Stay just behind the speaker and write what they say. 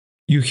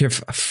you have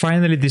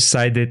finally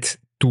decided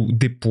to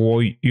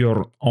deploy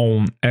your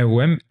own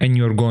LLM and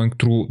you're going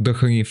through the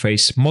Hugging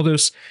Face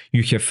models.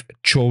 You have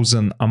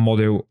chosen a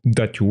model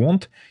that you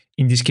want.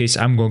 In this case,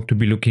 I'm going to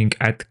be looking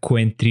at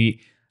Qwen3,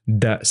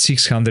 the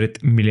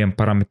 600 million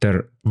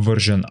parameter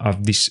version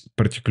of this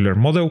particular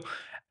model.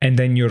 And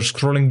then you're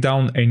scrolling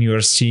down and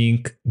you're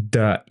seeing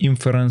the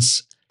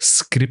inference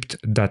script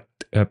that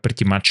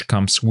pretty much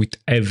comes with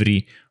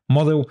every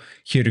model.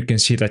 Here you can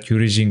see that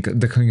you're using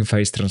the Hugging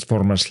Face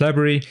Transformers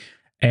library.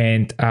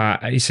 And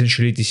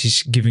essentially, this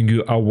is giving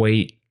you a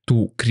way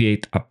to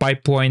create a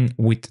pipeline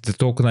with the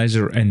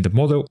tokenizer and the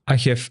model. I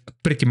have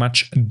pretty much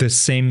the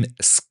same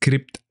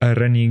script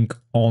running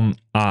on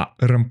a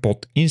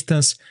rumpod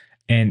instance.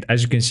 And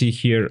as you can see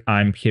here,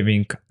 I'm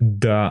having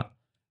the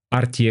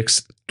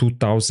RTX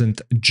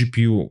 2000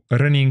 GPU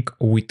running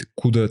with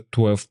CUDA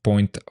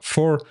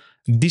 12.4.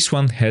 This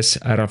one has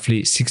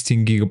roughly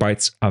 16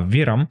 gigabytes of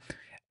VRAM.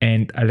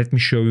 And let me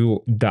show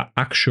you the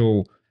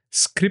actual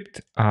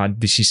script.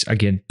 This is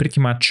again pretty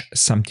much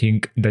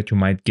something that you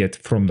might get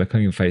from the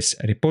Hugging Face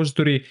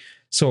repository.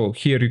 So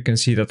here you can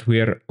see that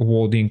we are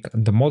loading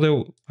the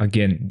model.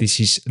 Again, this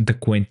is the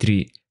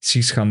Qwen3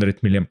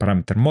 600 million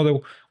parameter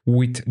model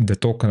with the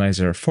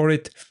tokenizer for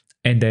it.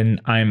 And then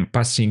I'm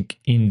passing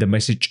in the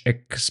message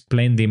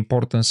explain the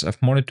importance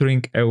of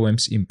monitoring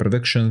LLMs in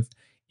production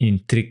in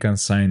 3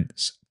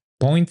 consigns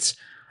points.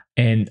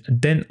 And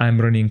then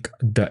I'm running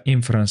the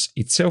inference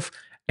itself.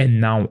 And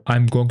now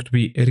I'm going to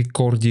be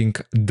recording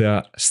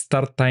the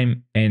start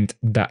time and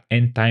the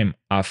end time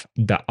of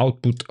the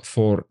output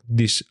for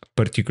this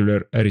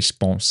particular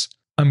response.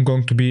 I'm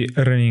going to be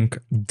running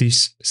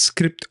this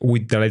script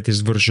with the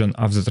latest version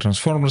of the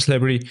Transformers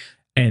library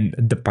and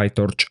the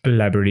PyTorch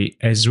library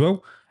as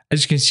well.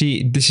 As you can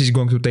see, this is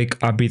going to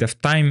take a bit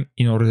of time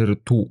in order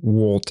to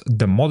load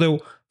the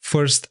model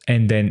first,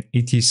 and then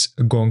it is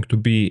going to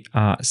be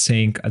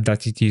saying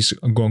that it is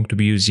going to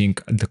be using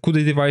the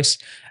CUDA device.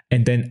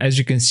 And then as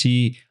you can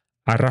see,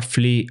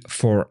 roughly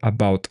for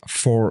about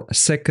 4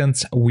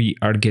 seconds, we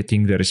are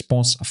getting the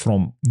response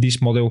from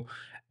this model.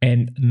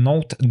 And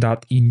note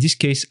that in this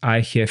case, I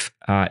have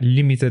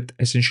limited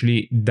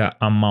essentially the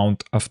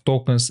amount of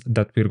tokens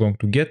that we're going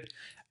to get.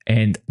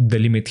 And the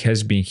limit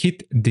has been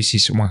hit. This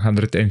is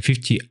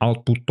 150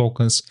 output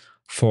tokens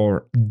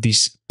for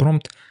this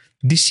prompt.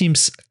 This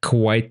seems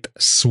quite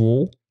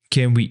slow.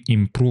 Can we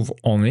improve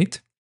on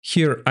it?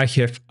 Here I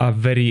have a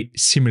very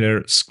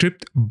similar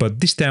script, but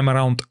this time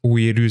around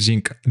we're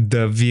using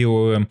the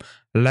vLLM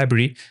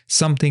library,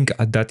 something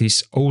that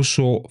is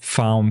also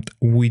found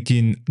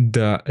within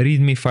the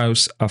README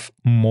files of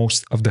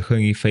most of the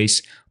Hugging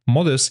Face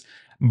models.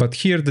 But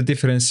here the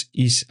difference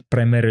is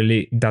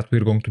primarily that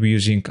we're going to be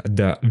using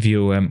the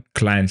vLLM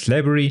client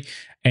library.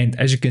 And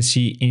as you can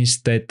see,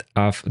 instead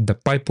of the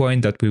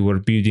pipeline that we were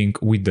building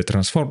with the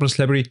Transformers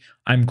library,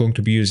 I'm going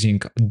to be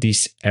using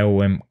this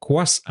LLM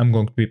class. I'm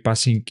going to be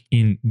passing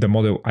in the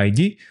model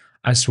ID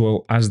as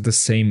well as the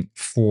same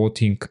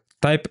floating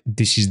type.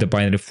 This is the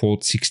binary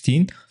float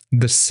 16,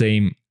 the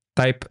same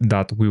type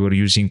that we were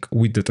using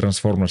with the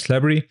Transformers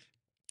library.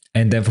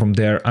 And then from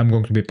there, I'm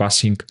going to be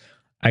passing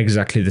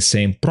exactly the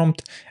same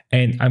prompt,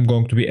 and I'm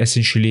going to be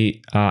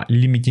essentially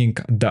limiting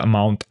the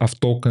amount of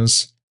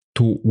tokens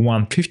to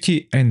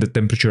 150, and the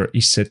temperature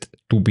is set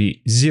to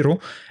be 0.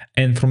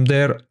 And from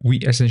there, we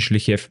essentially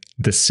have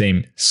the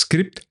same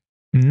script.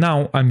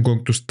 Now I'm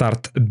going to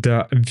start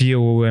the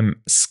vLLM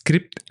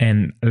script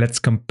and let's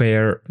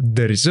compare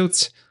the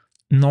results.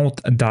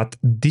 Note that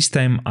this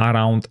time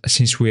around,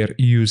 since we are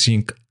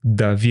using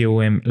the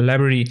vLLM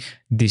library,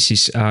 this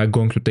is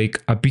going to take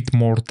a bit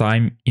more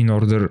time in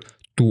order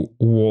to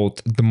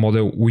load the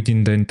model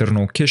within the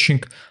internal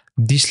caching.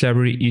 This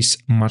library is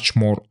much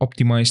more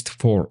optimized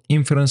for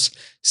inference,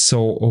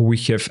 so we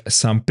have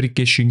some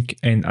pre-caching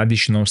and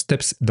additional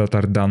steps that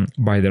are done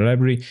by the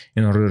library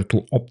in order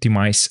to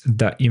optimize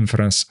the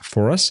inference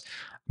for us.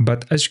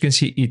 But as you can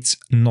see, it's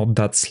not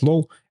that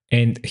slow.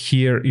 And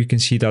here you can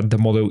see that the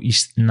model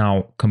is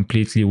now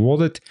completely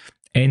loaded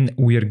and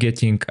we are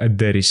getting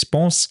the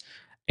response.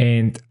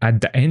 And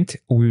at the end,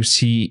 we'll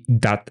see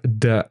that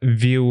the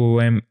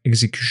vLLM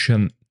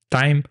execution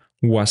time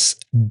was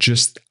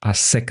just a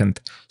second.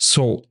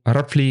 So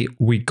roughly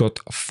we got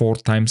 4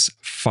 times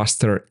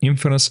faster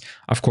inference.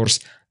 Of course,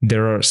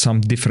 there are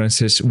some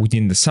differences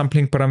within the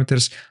sampling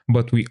parameters,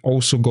 but we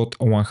also got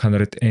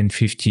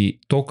 150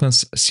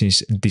 tokens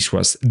since this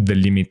was the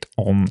limit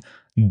on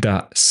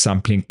the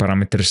sampling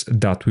parameters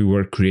that we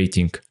were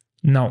creating.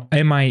 Now,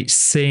 am I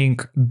saying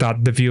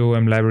that the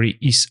vLLM library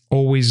is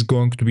always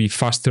going to be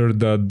faster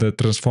than the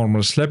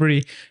Transformers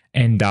library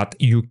and that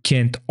you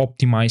can't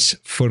optimize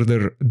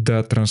further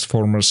the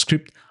Transformers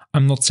script?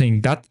 I'm not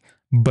saying that,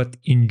 but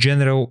in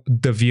general,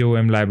 the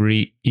vLLM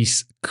library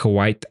is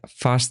quite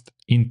fast,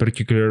 in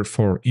particular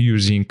for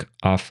using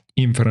of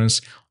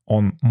inference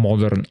on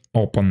modern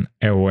open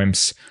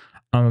LLMs.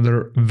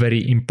 Another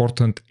very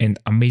important and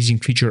amazing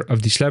feature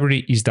of this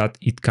library is that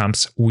it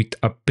comes with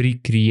a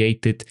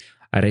pre-created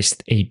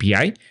REST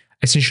API.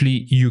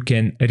 Essentially, you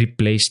can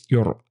replace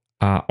your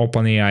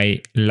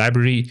OpenAI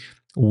library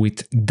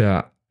with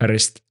the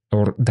REST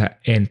or the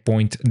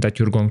endpoint that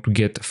you're going to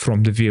get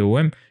from the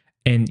vLLM,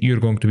 and you're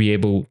going to be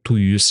able to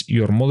use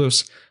your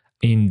models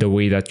in the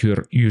way that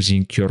you're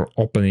using your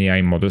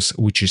OpenAI models,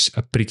 which is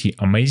pretty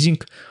amazing.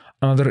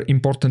 Another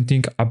important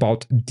thing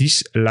about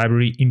this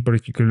library in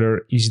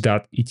particular is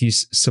that it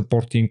is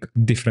supporting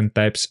different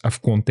types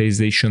of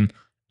quantization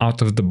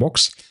out of the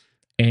box.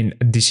 And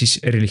this is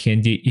really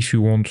handy if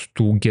you want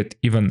to get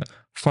even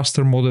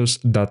faster models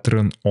that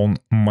run on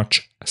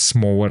much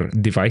smaller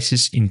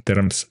devices in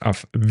terms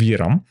of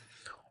VRAM.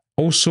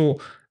 Also,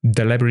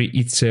 the library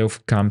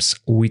itself comes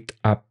with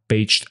a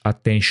paged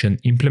attention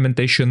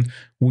implementation,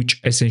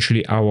 which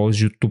essentially allows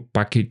you to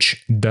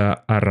package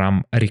the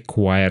RAM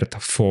required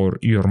for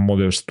your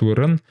models to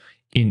run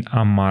in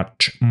a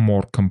much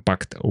more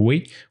compact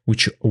way,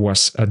 which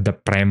was the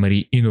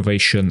primary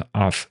innovation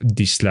of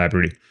this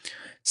library.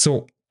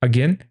 So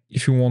again,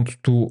 if you want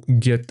to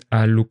get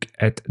a look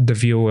at the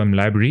vLLM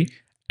library,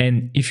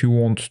 and if you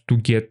want to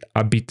get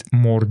a bit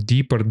more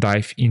deeper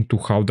dive into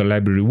how the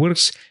library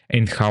works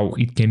and how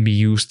it can be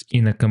used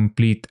in a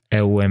complete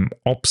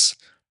LLMOps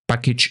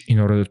package in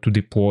order to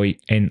deploy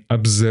and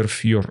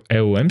observe your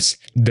LLMs,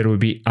 there will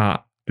be a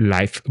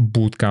live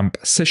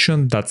bootcamp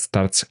session that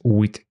starts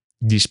with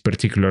this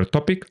particular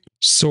topic.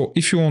 So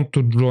if you want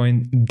to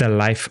join the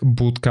live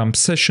bootcamp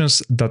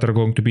sessions that are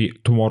going to be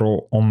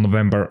tomorrow on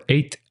November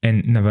 8th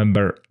and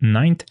November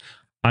 9th,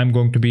 I'm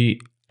going to be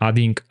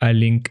adding a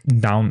link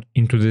down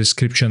into the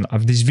description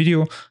of this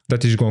video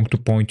that is going to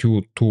point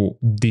you to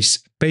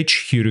this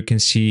page. Here you can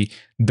see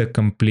the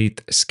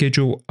complete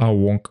schedule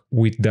along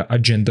with the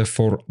agenda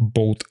for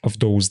both of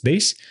those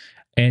days.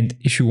 And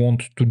if you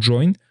want to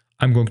join,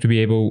 I'm going to be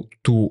able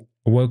to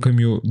welcome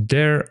you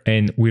there,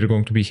 and we're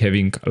going to be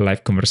having a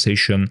live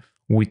conversation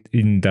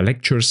within the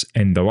lectures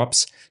and the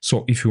labs.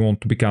 So if you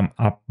want to become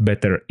a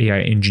better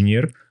AI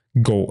engineer,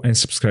 go and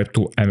subscribe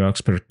to ML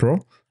Expert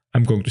Pro.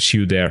 I'm going to see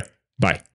you there. Bye.